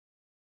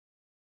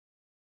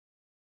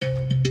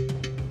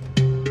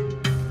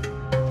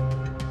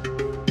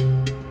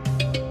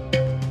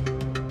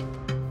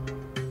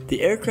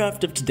The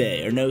aircraft of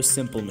today are no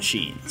simple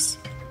machines.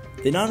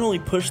 They not only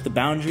push the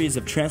boundaries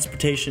of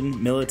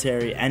transportation,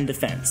 military, and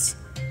defense,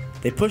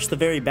 they push the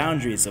very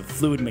boundaries of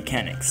fluid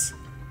mechanics.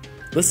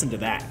 Listen to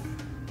that.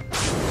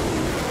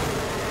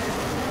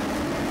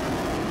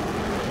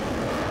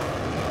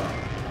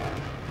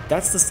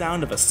 That's the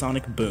sound of a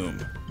sonic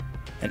boom.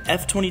 An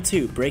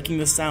F-22 breaking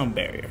the sound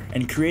barrier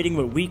and creating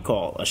what we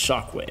call a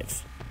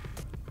shockwave.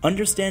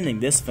 Understanding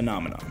this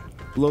phenomenon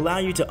will allow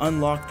you to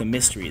unlock the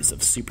mysteries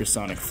of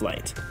supersonic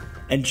flight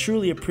and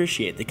truly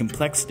appreciate the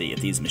complexity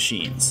of these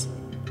machines.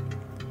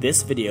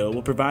 This video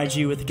will provide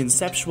you with a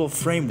conceptual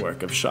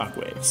framework of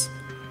shockwaves,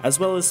 as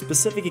well as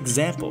specific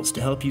examples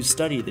to help you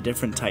study the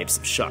different types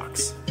of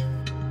shocks.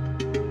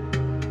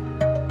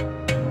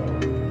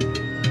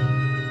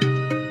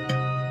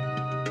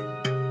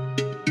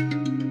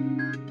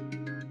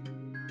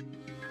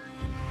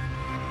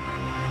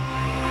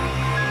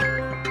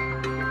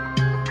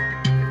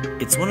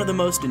 It's one of the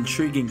most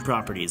intriguing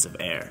properties of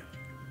air,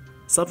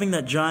 something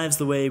that drives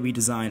the way we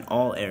design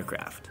all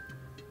aircraft.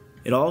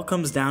 It all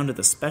comes down to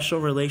the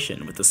special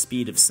relation with the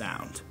speed of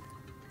sound.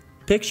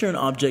 Picture an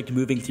object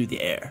moving through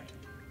the air.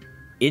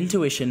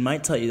 Intuition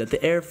might tell you that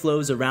the air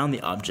flows around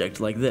the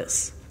object like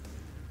this,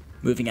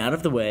 moving out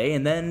of the way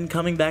and then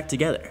coming back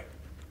together.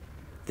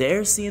 The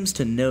air seems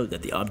to know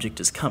that the object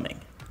is coming.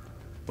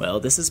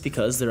 Well, this is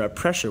because there are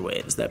pressure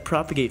waves that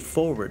propagate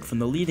forward from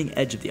the leading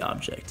edge of the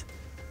object.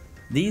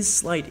 These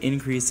slight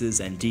increases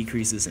and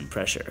decreases in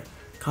pressure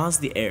cause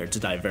the air to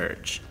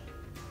diverge.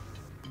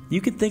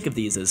 You could think of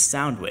these as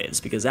sound waves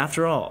because,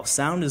 after all,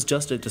 sound is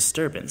just a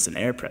disturbance in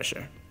air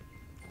pressure.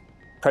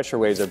 Pressure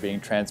waves are being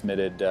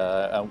transmitted.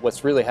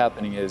 What's really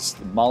happening is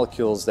the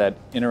molecules that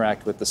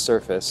interact with the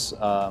surface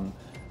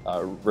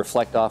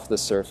reflect off the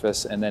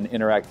surface and then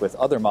interact with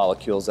other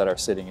molecules that are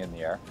sitting in the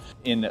air.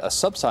 In a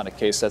subsonic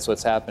case, that's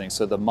what's happening.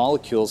 So the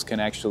molecules can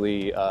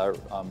actually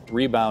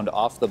rebound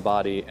off the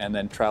body and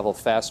then travel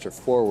faster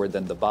forward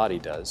than the body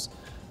does.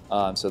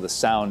 So the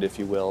sound, if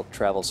you will,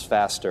 travels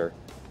faster.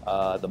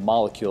 The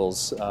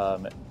molecules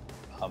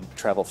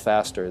travel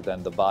faster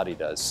than the body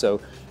does.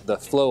 So the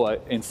flow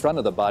in front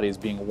of the body is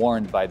being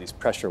warned by these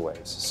pressure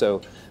waves.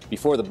 So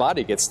before the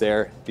body gets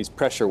there, these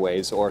pressure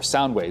waves, or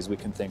sound waves, we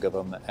can think of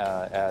them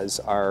as,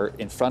 are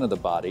in front of the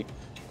body.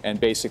 And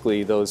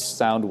basically those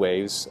sound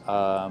waves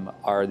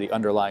are the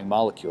underlying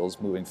molecules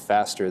moving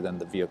faster than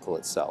the vehicle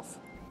itself.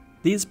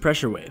 These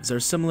pressure waves are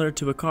similar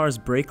to a car's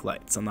brake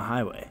lights on the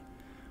highway.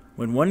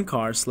 When one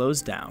car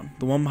slows down,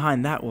 the one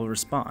behind that will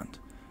respond,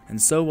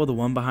 and so will the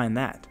one behind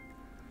that.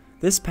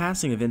 This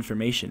passing of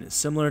information is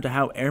similar to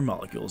how air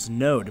molecules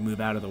know to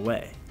move out of the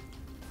way.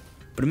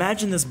 But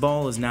imagine this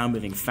ball is now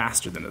moving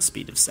faster than the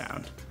speed of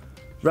sound,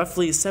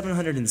 roughly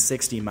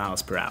 760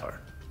 miles per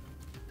hour.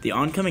 The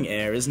oncoming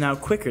air is now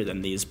quicker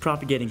than these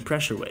propagating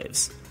pressure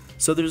waves,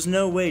 so there's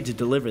no way to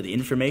deliver the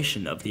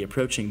information of the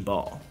approaching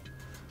ball.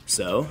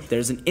 So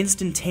there's an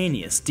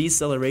instantaneous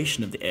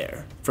deceleration of the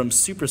air from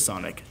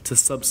supersonic to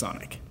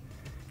subsonic.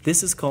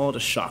 This is called a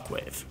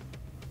shockwave.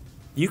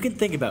 You can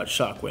think about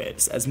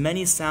shockwaves as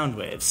many sound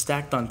waves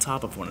stacked on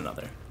top of one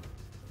another.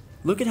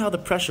 Look at how the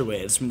pressure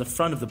waves from the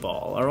front of the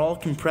ball are all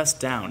compressed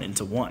down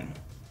into one.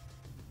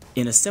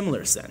 In a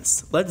similar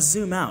sense, let's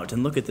zoom out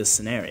and look at this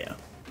scenario.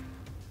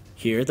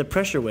 Here, the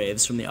pressure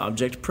waves from the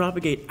object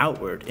propagate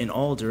outward in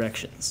all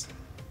directions.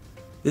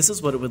 This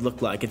is what it would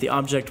look like if the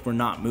object were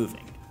not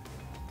moving.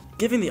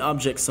 Giving the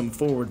object some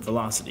forward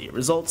velocity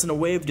results in a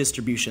wave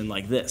distribution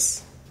like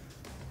this,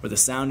 where the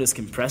sound is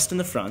compressed in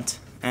the front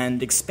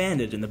and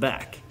expanded in the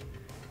back.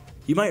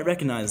 You might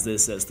recognize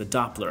this as the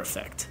Doppler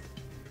effect.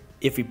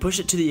 If we push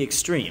it to the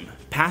extreme,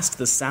 past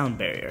the sound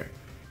barrier,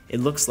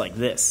 it looks like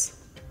this.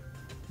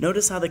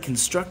 Notice how the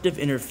constructive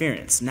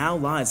interference now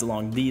lies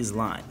along these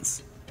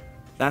lines.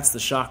 That's the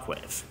shock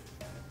wave.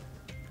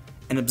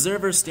 An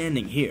observer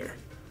standing here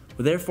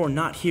will therefore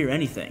not hear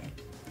anything,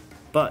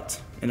 but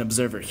an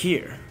observer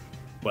here,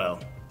 well,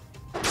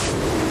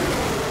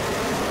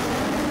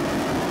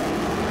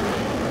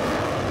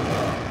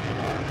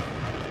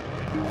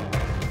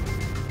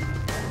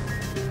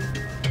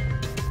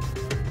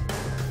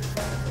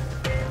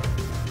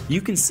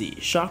 you can see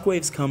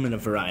shockwaves come in a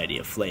variety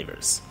of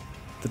flavors.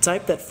 The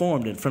type that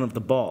formed in front of the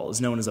ball is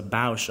known as a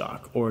bow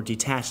shock or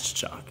detached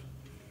shock.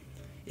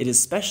 It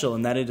is special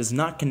in that it is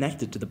not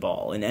connected to the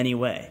ball in any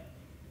way.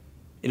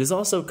 It is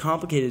also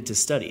complicated to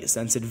study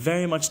since it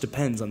very much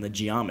depends on the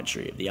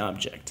geometry of the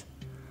object.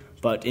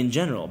 But in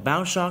general,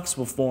 bow shocks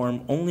will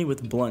form only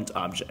with blunt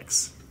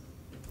objects.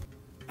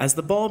 As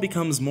the ball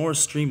becomes more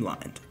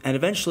streamlined and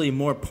eventually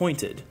more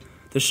pointed,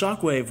 the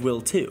shockwave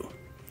will too,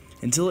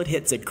 until it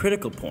hits a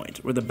critical point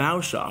where the bow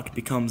shock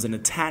becomes an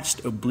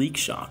attached oblique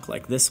shock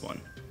like this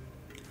one.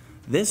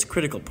 This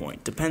critical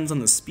point depends on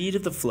the speed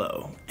of the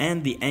flow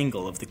and the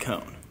angle of the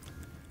cone.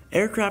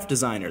 Aircraft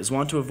designers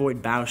want to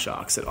avoid bow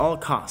shocks at all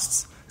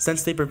costs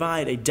since they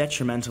provide a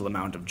detrimental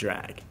amount of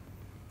drag.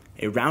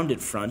 A rounded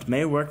front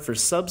may work for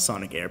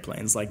subsonic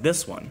airplanes like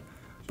this one,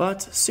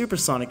 but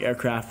supersonic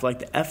aircraft like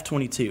the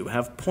F-22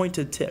 have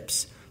pointed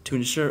tips to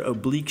ensure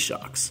oblique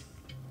shocks.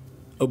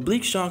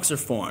 Oblique shocks are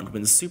formed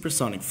when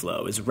supersonic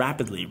flow is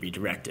rapidly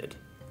redirected,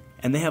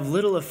 and they have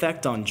little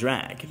effect on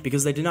drag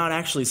because they do not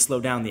actually slow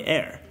down the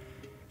air,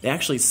 they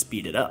actually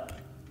speed it up.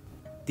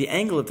 The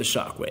angle of the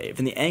shock wave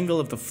and the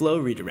angle of the flow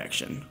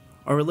redirection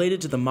are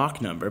related to the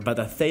Mach number by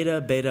the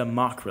theta-beta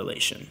Mach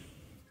relation.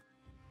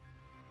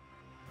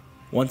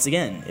 Once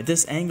again, if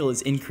this angle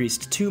is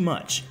increased too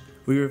much,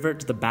 we revert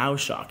to the bow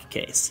shock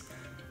case,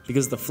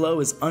 because the flow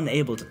is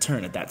unable to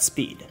turn at that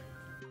speed.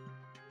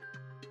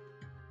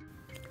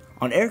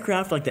 On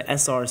aircraft like the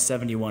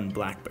SR-71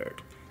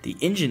 Blackbird, the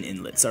engine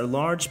inlets are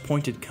large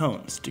pointed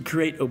cones to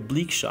create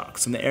oblique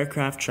shocks when the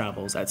aircraft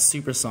travels at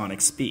supersonic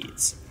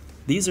speeds.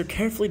 These are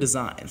carefully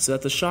designed so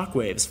that the shock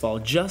waves fall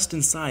just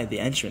inside the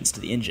entrance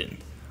to the engine.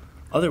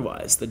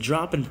 Otherwise, the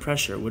drop in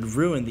pressure would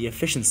ruin the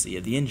efficiency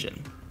of the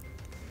engine.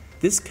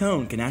 This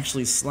cone can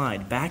actually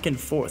slide back and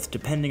forth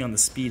depending on the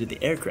speed of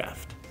the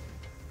aircraft.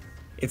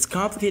 It's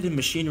complicated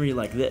machinery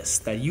like this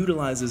that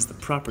utilizes the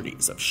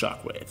properties of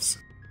shock waves.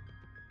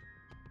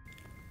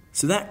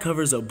 So that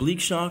covers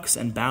oblique shocks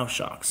and bow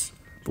shocks,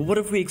 but what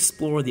if we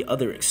explore the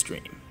other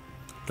extreme?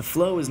 The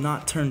flow is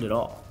not turned at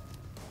all.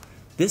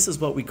 This is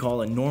what we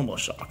call a normal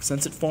shock,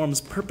 since it forms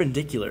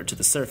perpendicular to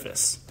the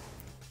surface.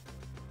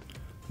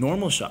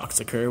 Normal shocks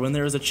occur when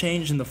there is a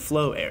change in the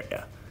flow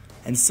area,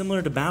 and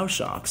similar to bow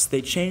shocks,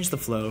 they change the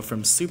flow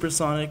from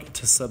supersonic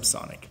to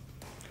subsonic.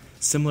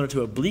 Similar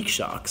to oblique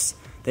shocks,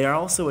 they are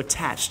also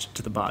attached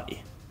to the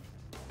body.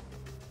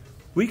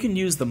 We can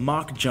use the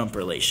Mach jump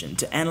relation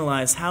to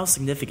analyze how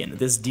significant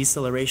this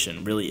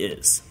deceleration really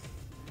is.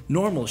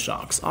 Normal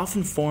shocks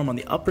often form on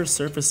the upper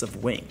surface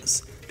of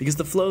wings because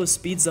the flow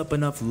speeds up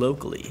enough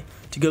locally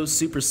to go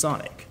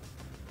supersonic.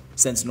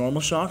 Since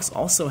normal shocks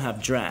also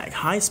have drag,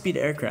 high-speed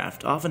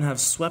aircraft often have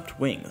swept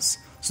wings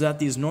so that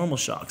these normal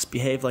shocks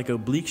behave like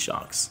oblique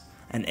shocks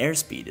and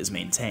airspeed is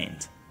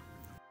maintained.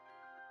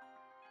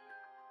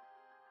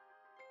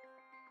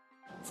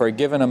 For a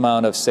given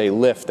amount of, say,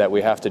 lift that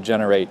we have to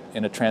generate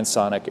in a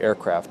transonic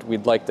aircraft,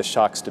 we'd like the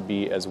shocks to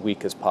be as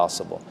weak as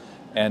possible.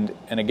 And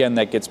again,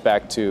 that gets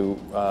back to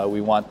we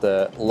want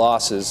the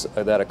losses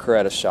that occur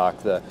at a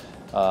shock, the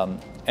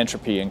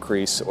entropy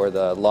increase or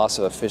the loss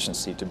of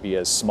efficiency, to be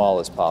as small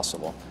as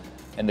possible.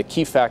 And the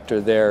key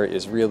factor there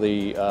is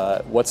really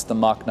what's the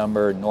Mach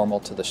number normal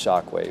to the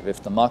shock wave.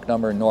 If the Mach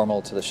number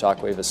normal to the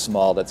shock wave is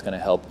small, that's going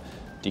to help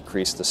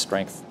decrease the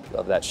strength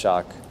of that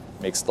shock,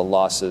 makes the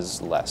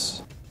losses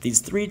less.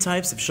 These three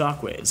types of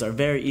shock waves are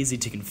very easy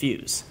to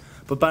confuse,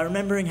 but by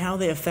remembering how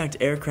they affect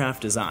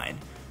aircraft design,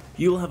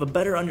 you will have a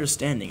better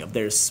understanding of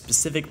their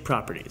specific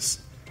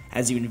properties.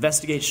 As you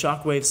investigate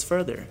shock waves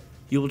further,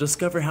 you will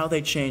discover how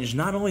they change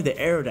not only the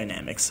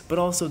aerodynamics, but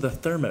also the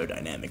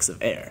thermodynamics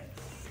of air.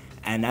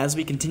 And as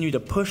we continue to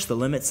push the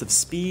limits of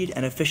speed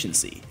and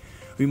efficiency,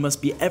 we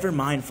must be ever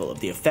mindful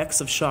of the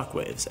effects of shock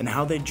waves and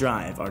how they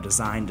drive our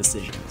design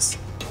decisions.